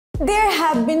There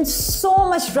have been so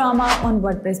much drama on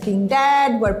WordPress being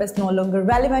dead, WordPress no longer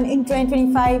relevant in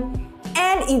 2025,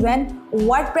 and even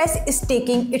WordPress is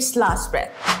taking its last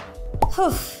breath.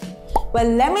 Well,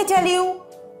 let me tell you,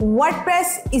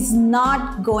 WordPress is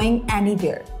not going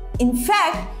anywhere. In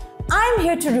fact, I'm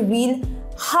here to reveal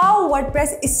how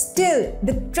WordPress is still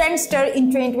the trendsetter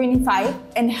in 2025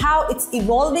 and how it's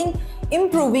evolving,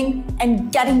 improving,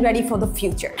 and getting ready for the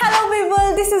future. Hello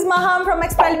people, this is Maham from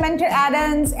Experimenter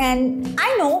Add-ons, and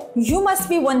I know you must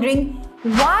be wondering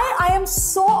why I am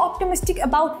so optimistic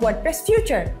about WordPress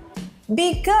future.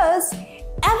 Because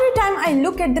every time I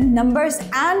look at the numbers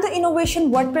and the innovation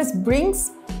WordPress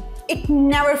brings, it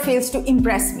never fails to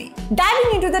impress me.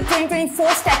 Diving into the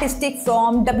 2024 statistic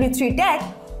from W3 Tech,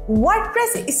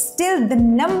 WordPress is still the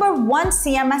 #1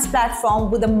 CMS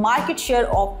platform with a market share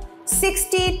of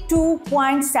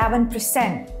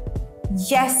 62.7%.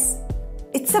 Yes,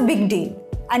 it's a big deal.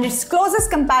 And its closest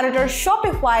competitor,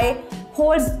 Shopify,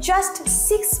 holds just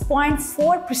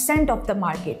 6.4% of the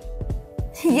market.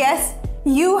 Yes,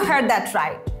 you heard that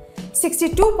right.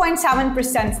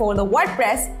 62.7% for the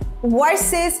WordPress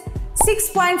versus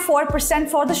 6.4%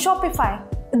 for the Shopify.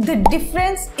 The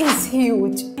difference is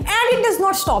huge. And it does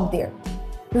not stop there.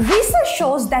 Research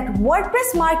shows that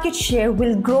WordPress market share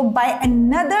will grow by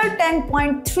another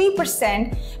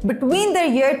 10.3% between the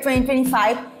year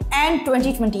 2025 and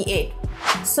 2028.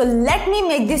 So let me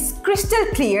make this crystal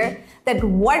clear that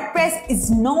WordPress is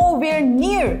nowhere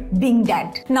near being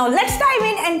dead. Now let's dive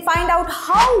in and find out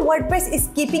how WordPress is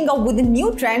keeping up with the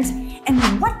new trends and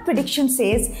what prediction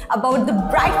says about the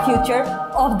bright future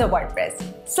of the WordPress.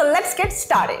 So let's get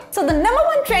started. So the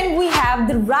 #1 trend, we have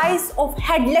the rise of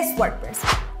headless WordPress.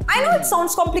 I know it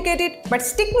sounds complicated, but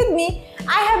stick with me,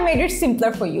 I have made it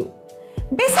simpler for you.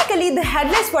 Basically, the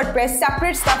headless WordPress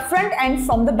separates the front end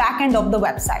from the back end of the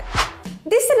website.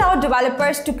 This allows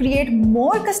developers to create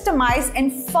more customized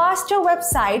and faster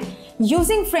websites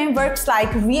using frameworks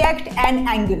like React and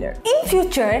Angular. In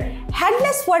future,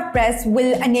 headless WordPress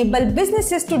will enable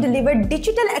businesses to deliver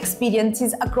digital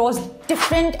experiences across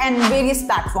different and various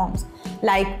platforms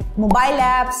like mobile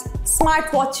apps,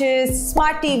 smartwatches,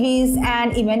 smart TVs,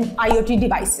 and even IoT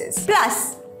devices.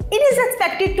 Plus, it is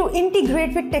expected to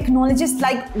integrate with technologies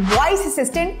like voice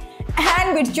assistant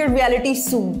and virtual reality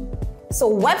soon. So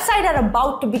websites are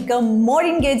about to become more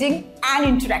engaging and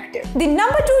interactive. The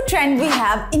 #2 trend, we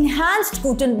have enhanced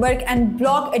Gutenberg and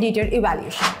block editor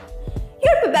evaluation.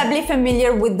 You're probably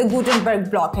familiar with the Gutenberg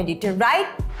block editor, right?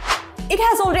 It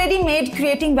has already made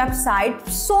creating websites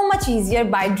so much easier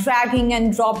by dragging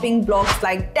and dropping blocks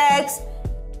like text,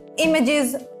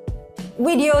 images,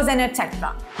 videos, and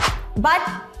etc. But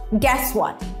guess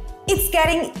what? It's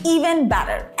getting even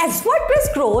better. As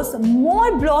WordPress grows,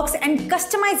 more blocks and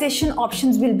customization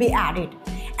options will be added.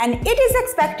 And it is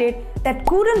expected that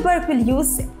Gutenberg will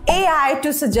use AI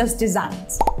to suggest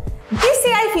designs. This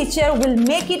AI feature will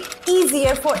make it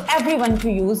easier for everyone to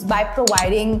use by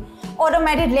providing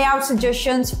automated layout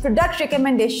suggestions, product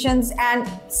recommendations, and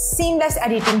seamless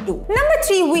editing too.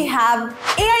 #3, we have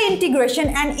AI integration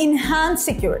and enhanced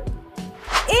security.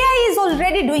 AI is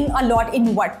already doing a lot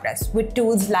in WordPress with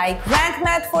tools like Rank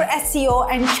Math for SEO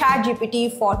and ChatGPT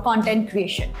for content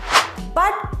creation.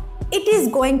 But it is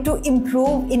going to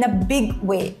improve in a big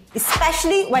way,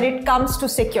 especially when it comes to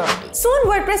security. Soon,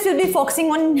 WordPress will be focusing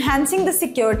on enhancing the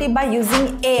security by using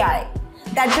AI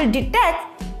that will detect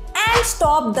and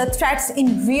stop the threats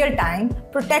in real time,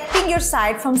 protecting your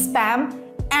site from spam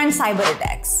and cyber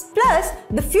attacks. Plus,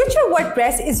 the future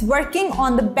WordPress is working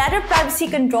on the better privacy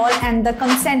control and the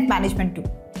consent management too.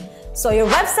 So your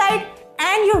website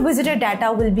and your visitor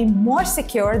data will be more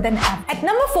secure than ever. At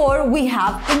 #4, we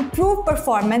have improved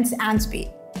performance and speed.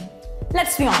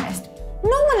 Let's be honest,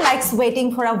 no one likes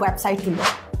waiting for a website to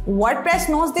load. WordPress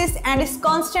knows this and is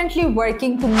constantly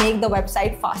working to make the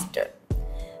website faster.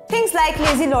 Things like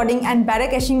lazy loading and better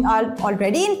caching are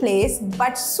already in place,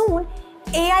 but soon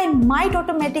AI might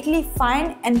automatically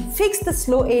find and fix the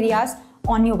slow areas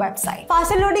on your website.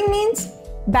 Faster loading means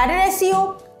better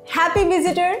SEO, happy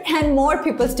visitor, and more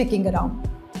people sticking around.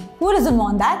 Who doesn't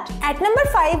want that? At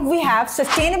 #5, we have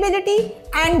sustainability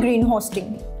and green hosting.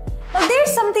 Now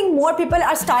there's something more people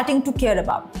are starting to care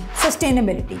about: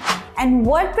 sustainability. And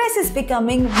WordPress is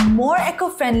becoming more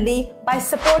eco-friendly by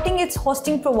supporting its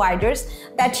hosting providers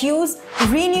that use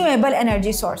renewable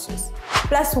energy sources.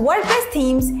 Plus, WordPress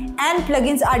themes and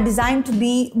plugins are designed to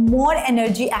be more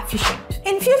energy efficient.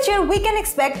 In future, we can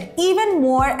expect even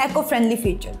more eco-friendly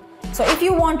features. So if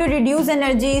you want to reduce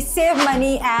energy, save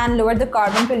money, and lower the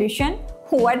carbon pollution,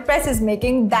 WordPress is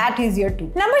making that easier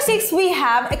too. #6, we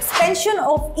have expansion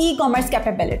of e-commerce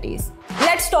capabilities.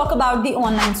 let's talk about the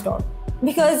online store,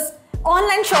 because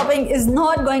online shopping is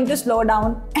not going to slow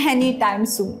down anytime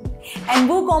soon. And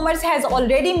WooCommerce has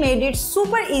already made it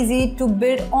super easy to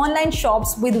build online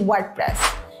shops with WordPress.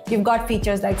 You've got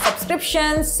features like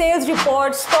subscriptions, sales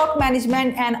reports, stock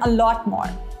management, and a lot more.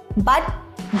 But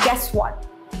guess what?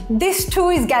 This too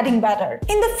is getting better.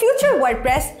 In the future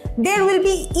WordPress, there will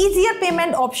be easier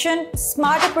payment option,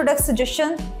 smarter product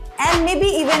suggestions, and maybe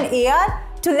even AR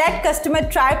to let customer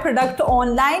try product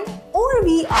online or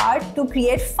VR to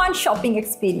create fun shopping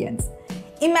experience.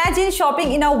 Imagine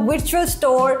shopping in a virtual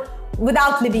store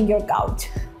without leaving your couch.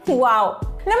 Wow.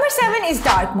 Number 7 is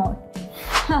dark mode.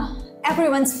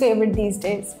 Everyone's favorite these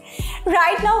days.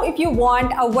 Right now, if you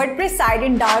want a WordPress site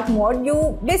in dark mode,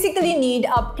 you basically need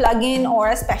a plugin or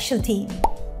a special theme.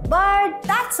 But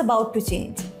that's about to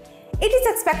change. It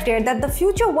is expected that the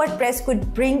future WordPress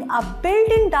could bring a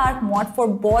built-in dark mode for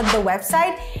both the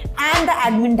website and the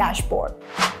admin dashboard.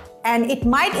 And it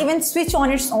might even switch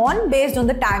on its own based on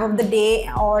the time of the day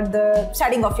or the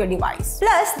setting of your device.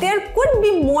 Plus, there could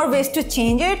be more ways to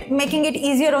change it, making it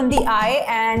easier on the eye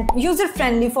and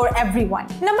user-friendly for everyone.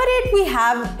 Number 8 we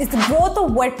have is the growth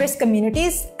of WordPress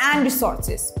communities and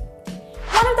resources.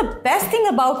 One of the best things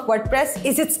about WordPress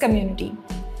is its community.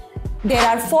 There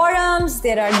are forums,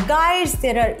 there are guides,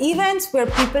 there are events where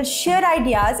people share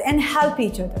ideas and help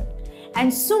each other.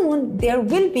 And soon there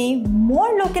will be more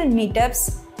local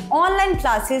meetups, online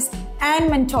classes, and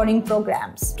mentoring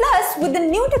programs. Plus, with the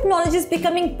new technologies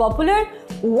becoming popular,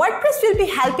 WordPress will be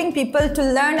helping people to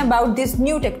learn about these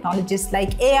new technologies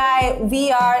like AI,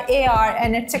 VR, AR,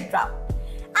 and etc.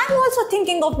 I'm also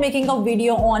thinking of making a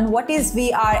video on what is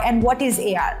VR and what is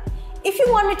AR. If you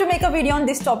want me to make a video on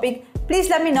this topic, please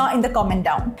let me know in the comment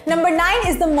down. Number 9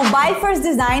 is the mobile-first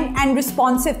design and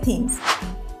responsive themes.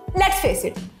 Let's face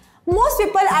it, most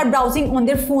people are browsing on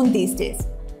their phone these days.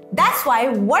 That's why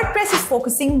WordPress is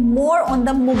focusing more on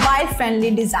the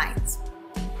mobile-friendly designs.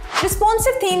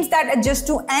 Responsive themes that adjust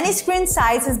to any screen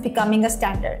size is becoming a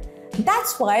standard.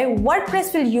 That's why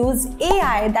WordPress will use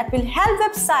AI that will help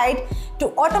websites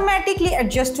to automatically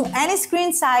adjust to any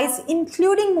screen size,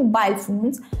 including mobile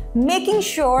phones, making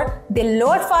sure they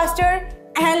load faster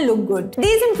and look good.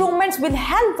 These improvements will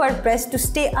help WordPress to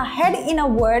stay ahead in a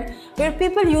world where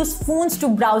people use phones to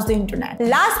browse the internet.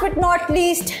 Last but not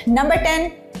least, number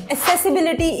 10,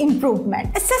 accessibility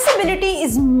improvement. Accessibility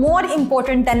is more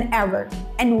important than ever,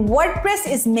 and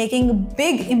WordPress is making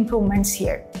big improvements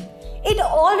here. It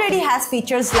already has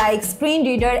features like screen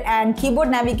reader and keyboard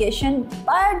navigation,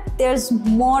 but there's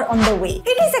more on the way.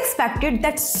 It is expected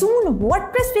that soon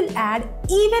WordPress will add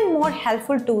even more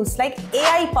helpful tools like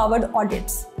AI-powered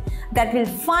audits that will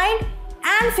find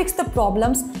and fix the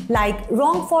problems like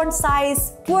wrong font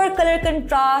size, poor color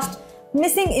contrast,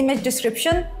 missing image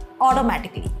description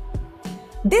automatically.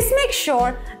 This makes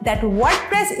sure that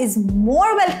WordPress is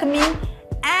more welcoming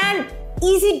and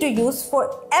easy to use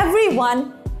for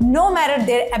everyone, no matter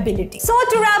their ability. So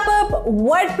to wrap up,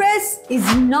 WordPress is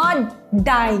not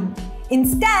dying.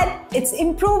 Instead, it's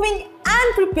improving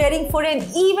and preparing for an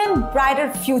even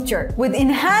brighter future. With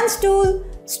enhanced tools,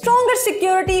 stronger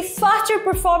security, faster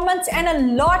performance, and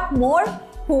a lot more,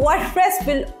 WordPress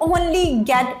will only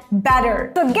get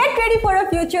better. So get ready for a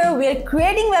future where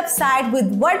creating websites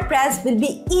with WordPress will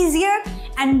be easier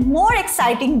and more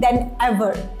exciting than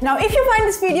ever. Now, if you find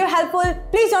this video helpful,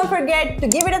 please don't forget to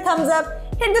give it a thumbs up,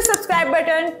 hit the subscribe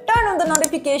button, turn on the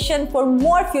notification for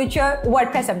more future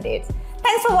WordPress updates.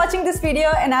 Thanks for watching this video,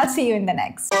 and I'll see you in the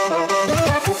next.